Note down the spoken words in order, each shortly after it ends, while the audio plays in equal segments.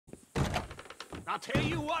I'll tell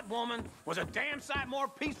you what, woman, was a damn sight more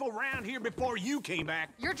peaceful round here before you came back.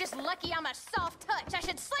 You're just lucky I'm a soft touch. I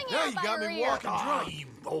should sling you Now out you by got your me ear. walking drunk. You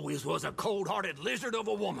always was a cold-hearted lizard of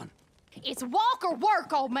a woman. It's walk or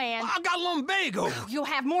work, old man. I got lumbago. You'll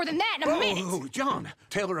have more than that in a minute. Oh, John,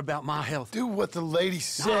 tell her about my health. Do what the lady I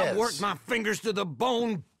says. worked my fingers to the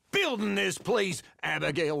bone building this place,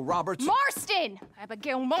 Abigail Roberts. Marston!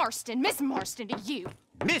 Abigail Marston. Miss Marston to you.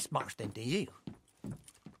 Miss Marston to you.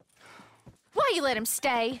 Why you let him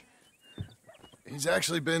stay? He's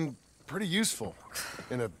actually been pretty useful,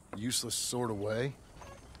 in a useless sort of way.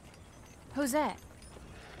 Who's that?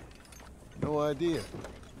 No idea.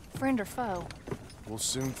 Friend or foe? We'll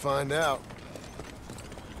soon find out.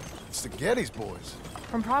 It's the Geddes boys.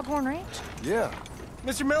 From Pronghorn Ranch? Yeah.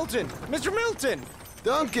 Mr. Milton! Mr. Milton!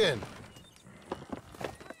 Duncan!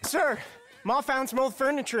 Sir, Ma found some old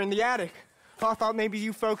furniture in the attic. Pa thought maybe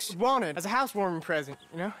you folks wanted it as a housewarming present,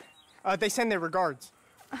 you know? They send their regards.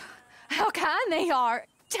 How kind they are.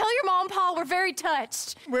 Tell your mom and pa we're very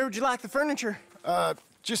touched. Where would you like the furniture?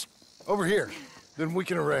 Just over here. Then we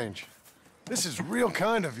can arrange. This is real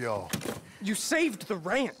kind of y'all. You saved the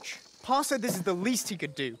ranch. Pa said this is the least he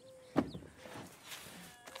could do.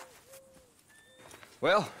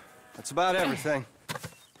 Well, that's about everything.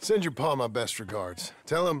 Send your pa my best regards.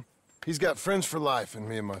 Tell him he's got friends for life in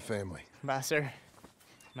me and my family. Bye, sir.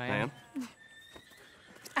 Ma'am?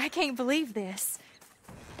 I can't believe this.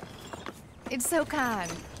 It's so kind.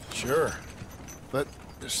 Sure. But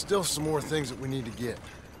there's still some more things that we need to get.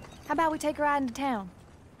 How about we take a ride into town?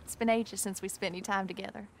 It's been ages since we spent any time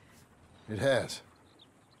together. It has.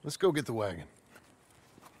 Let's go get the wagon.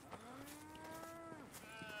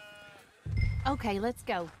 Okay, let's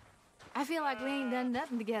go. I feel like we ain't done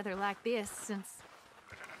nothing together like this since,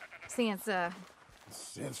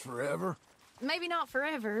 Since forever? maybe not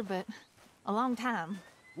forever, but a long time.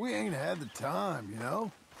 We ain't had the time, you know?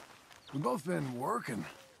 We've both been working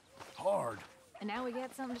hard. And now we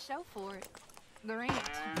got something to show for it. The ranch,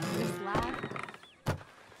 this life.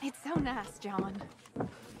 It's so nice, John.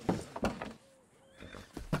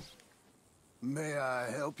 May I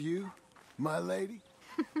help you, my lady?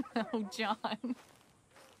 Oh, John.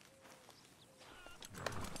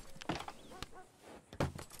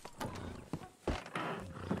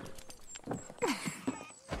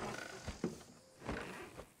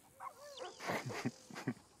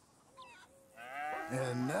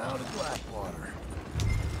 And now to Blackwater.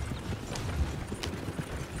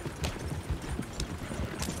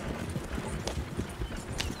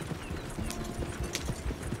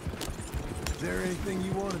 Is there anything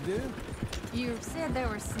you want to do? You said there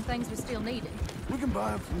were some things we still needed. We can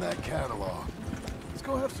buy them from that catalog. Let's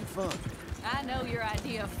go have some fun. I know your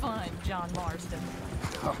idea of fun, John Marston.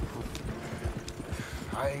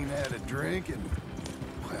 I ain't had a drink and,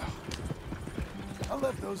 well, I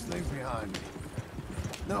left those things behind me.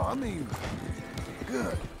 No, I mean,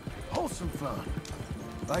 good, wholesome fun.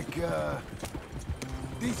 Like,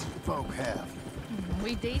 decent folk have.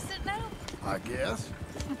 We decent now? I guess.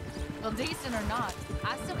 Well, decent or not,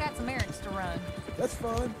 I still got some errands to run. That's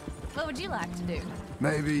fine. What would you like to do?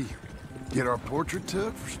 Maybe get our portrait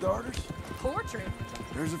took, for starters? Portrait?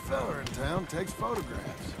 There's a fella in town takes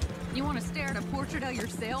photographs. You want to stare at a portrait of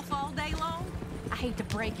yourself all day long? I hate to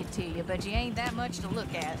break it to you, but you ain't that much to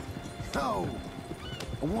look at. No,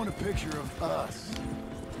 I want a picture of us.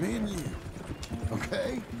 Me and you.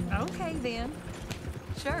 Okay? Okay, then.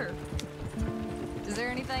 Sure. Is there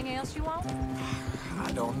anything else you want?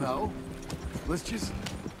 I don't know. Let's just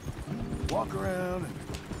walk around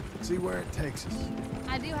and see where it takes us.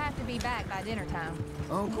 I do have to be back by dinner time.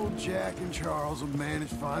 Uncle Jack and Charles will manage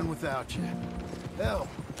fine without you. Hell,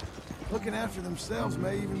 looking after themselves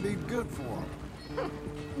may even be good for them.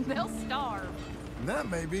 They'll starve. And that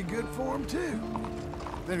may be good for them, too.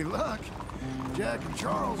 With any luck, Jack and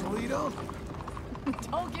Charles will eat Uncle.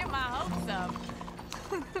 Don't get my hopes up.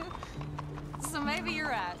 So maybe you're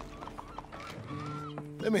right.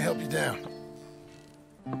 Let me help you down.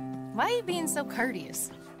 Why are you being so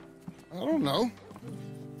courteous? I don't know.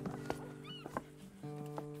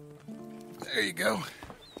 There you go.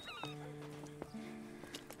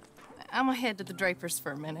 I'm gonna head to the Drapers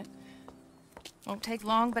for a minute. Won't take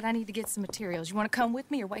long, but I need to get some materials. You want to come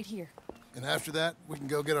with me or wait here? And after that, we can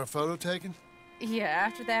go get our photo taken? Yeah,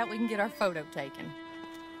 after that, we can get our photo taken.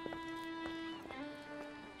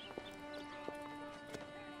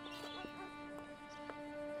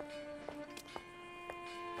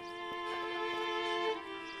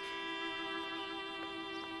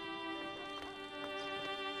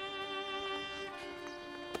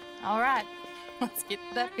 All right, let's get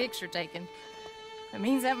that picture taken. It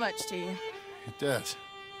means that much to you. It does.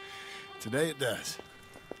 Today it does.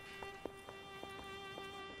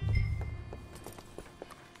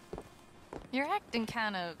 You're acting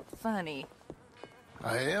kind of funny.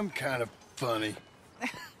 I am kind of funny.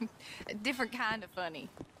 A different kind of funny.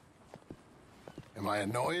 Am I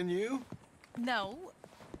annoying you? No.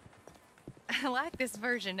 I like this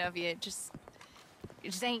version of you. It just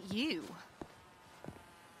ain't you.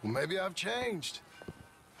 Well, maybe I've changed.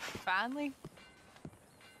 Finally?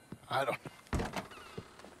 I don't...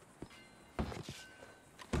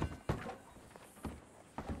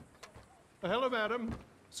 Hello, madam.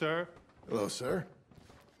 Sir. Hello, sir.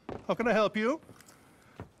 How can I help you?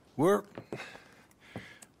 We'd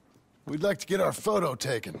like to get our photo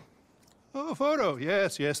taken. Oh, a photo.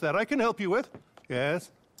 Yes, yes, that I can help you with. Yes.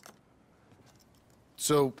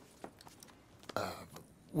 So,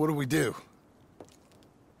 what do we do?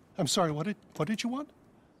 I'm sorry, what did you want?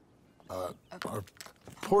 Our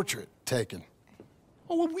portrait taken.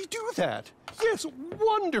 Oh, well, we do that. Yes,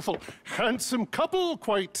 wonderful. Handsome couple,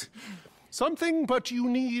 quite something, but you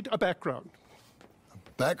need a background.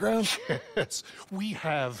 Background? Yes, we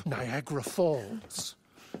have Niagara Falls,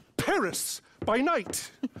 Paris by night.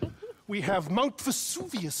 We have Mount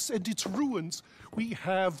Vesuvius and its ruins. We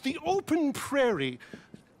have the open prairie.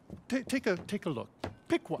 Take a look.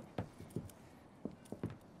 Pick one.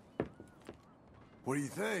 What do you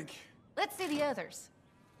think? Let's see the others.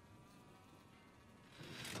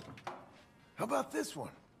 How about this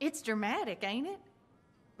one? It's dramatic, ain't it?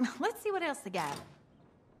 Let's see what else they got.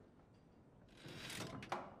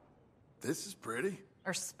 This is pretty.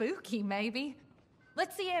 Or spooky, maybe.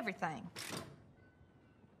 Let's see everything.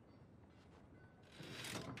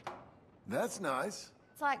 That's nice.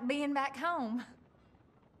 It's like being back home.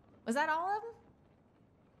 Was that all of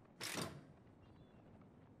them?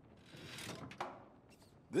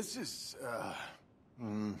 This is,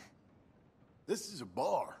 this is a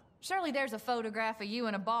bar. Surely there's a photograph of you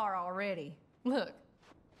in a bar already. Look,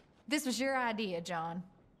 this was your idea, John.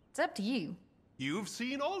 It's up to you. You've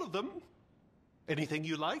seen all of them. Anything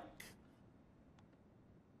you like?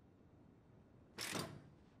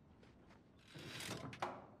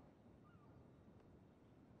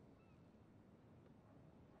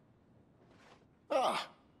 Ah,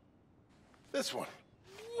 this one.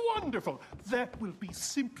 Wonderful. That will be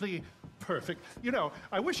simply perfect. You know,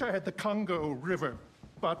 I wish I had the Congo River,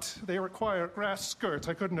 but they require grass skirts.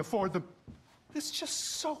 I couldn't afford them. It's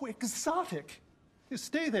just so exotic. You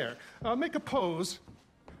stay there. Make a pose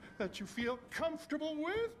that you feel comfortable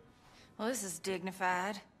with. Well, this is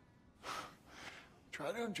dignified.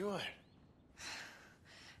 Try to enjoy it.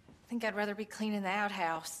 I think I'd rather be cleaning the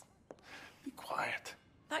outhouse. Be quiet.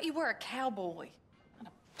 Thought you were a cowboy,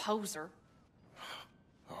 not a poser.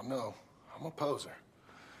 Oh, no. I'm a poser.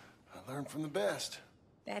 I learned from the best.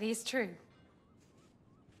 That is true.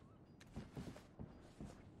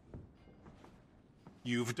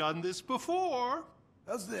 You've done this before.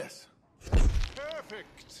 How's this?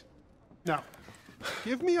 Perfect. Now,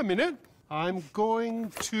 give me a minute. I'm going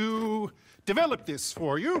to develop this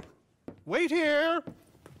for you. Wait here.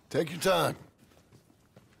 Take your time.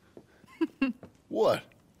 What?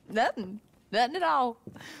 Nothing. Nothing at all.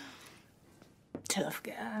 Tough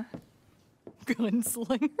guy.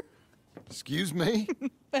 Gunslinger. Excuse me?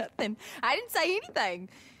 Nothing. I didn't say anything.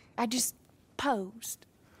 I just posed.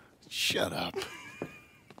 Shut up.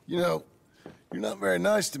 You know, you're not very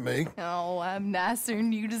nice to me. Oh, I'm nicer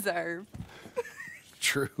than you deserve.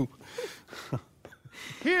 True.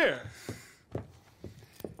 Here.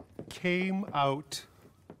 Came out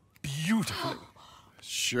beautifully.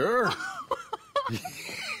 Sure.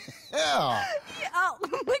 Yeah. Oh,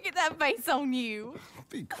 look at that face on you.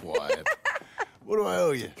 Be quiet. What do I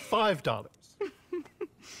owe you? $5.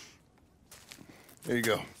 There you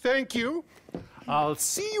go. Thank you. I'll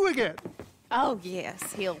see you again. Oh,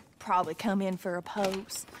 yes. He'll probably come in for a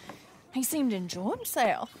pose. He seemed to enjoy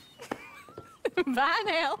himself. Bye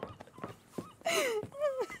now.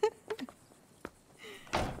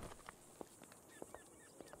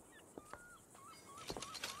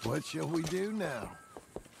 What shall we do now?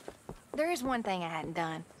 There is one thing I hadn't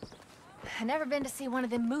done. I've never been to see one of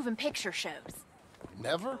them moving picture shows.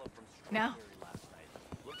 Never? No.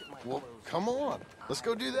 Well, come on. Let's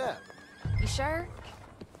go do that. You sure?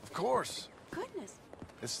 Of course. Goodness.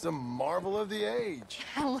 It's the marvel of the age.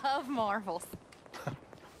 I love marvels.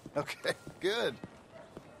 Okay, good.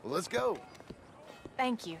 Well, let's go.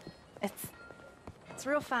 Thank you. It's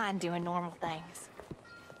real fine doing normal things.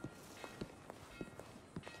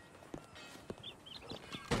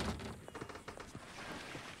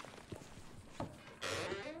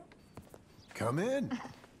 Come in.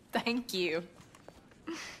 Thank you.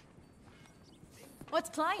 What's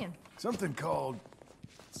playing? Something called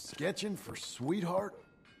Sketching for Sweetheart,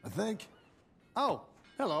 I think. Oh,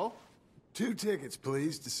 hello. 2 tickets,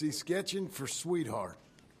 please, to see Sketching for Sweetheart.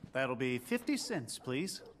 That'll be 50 cents,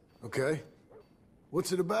 please. Okay.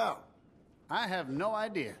 What's it about? I have no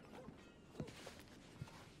idea.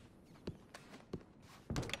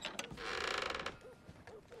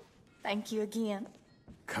 Thank you again.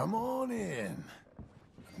 Come on in.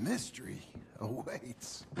 A mystery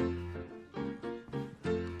awaits.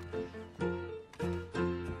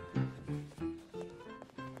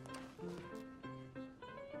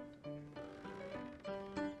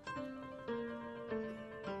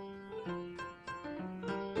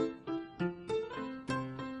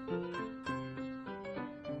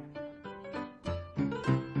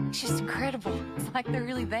 It's just incredible. It's like they're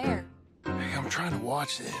really there. Hey, I'm trying to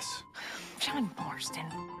watch this. John Marston.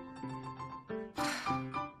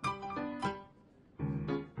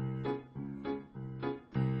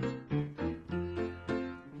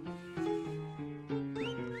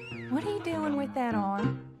 What are you doing with that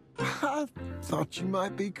on? I thought you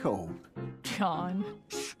might be cold. John.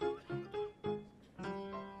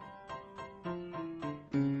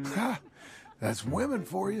 Ha! That's women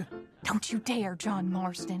for you. Don't you dare, John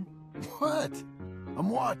Marston. What? I'm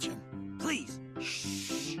watching. Please.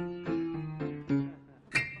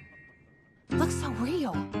 Looks so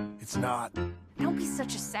real. It's not. Don't be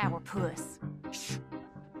such a sourpuss. Shh.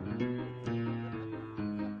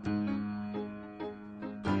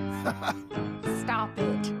 Stop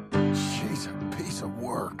it. She's a piece of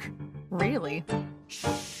work. Really?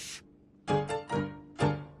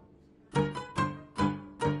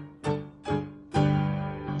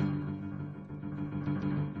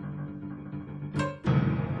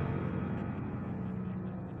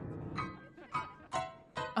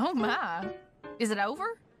 Oh my. Is it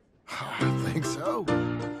over? I think so.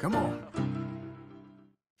 Come on.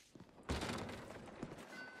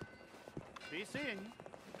 Be seeing you.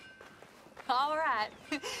 All right.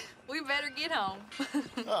 We better get home.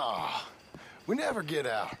 Ah, we never get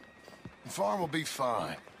out. The farm will be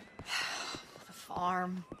fine. The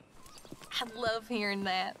farm. I love hearing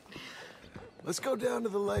that. Let's go down to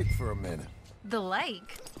the lake for a minute. The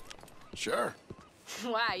lake? Sure.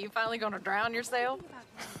 Why, you finally gonna drown yourself?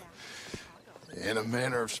 In a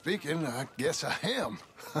manner of speaking, I guess I am.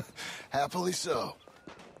 Happily so.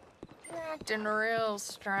 You're acting real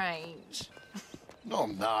strange. No,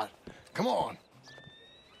 I'm not. Come on.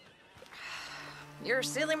 You're a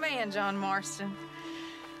silly man, John Marston.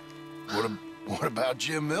 What about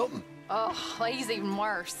Jim Milton? Oh, he's even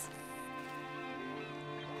worse.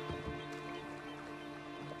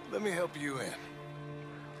 Let me help you in.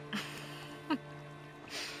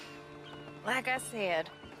 Like I said,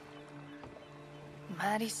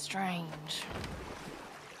 mighty strange.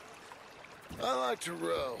 I like to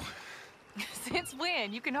row. Since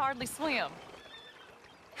when? You can hardly swim.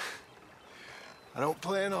 I don't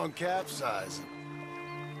plan on capsizing.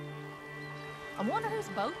 I wonder whose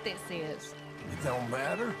boat this is. It don't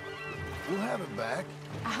matter. We'll have it back.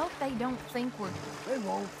 I hope they don't think we're... They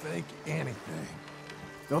won't think anything.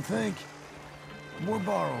 They'll think we're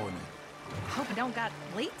borrowing it. I hope it don't got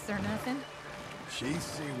leaks or nothing. She's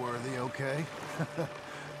seaworthy, okay?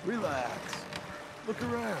 Relax. Look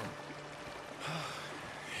around.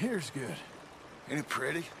 Here's good. Ain't it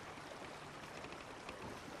pretty?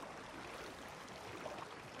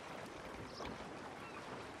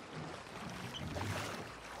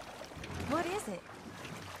 What is it?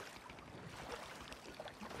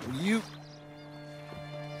 You...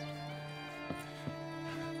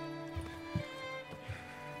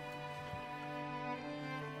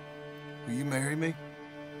 Will you marry me?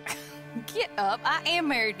 Get up. I am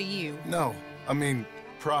married to you. No, I mean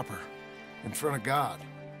proper. In front of God.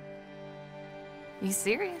 You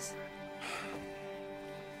serious?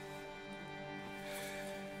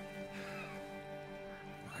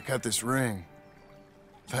 I got this ring.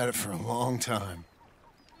 I've had it for a long time.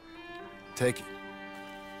 Take it.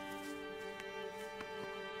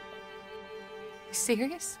 You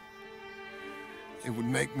serious? It would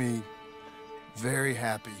make me very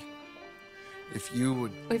happy if you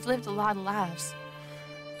would... We've lived a lot of lives.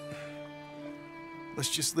 Let's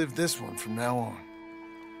just live this one from now on.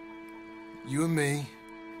 You and me,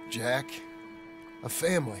 Jack, a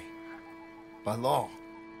family, by law.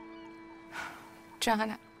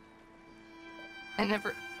 John, I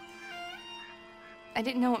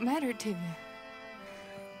didn't know it mattered to you.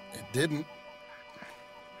 It didn't.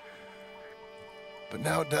 But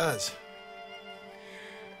now it does.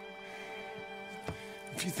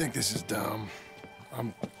 If you think this is dumb,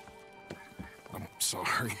 I'm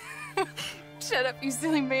sorry. Shut up, you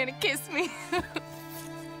silly man, and kiss me.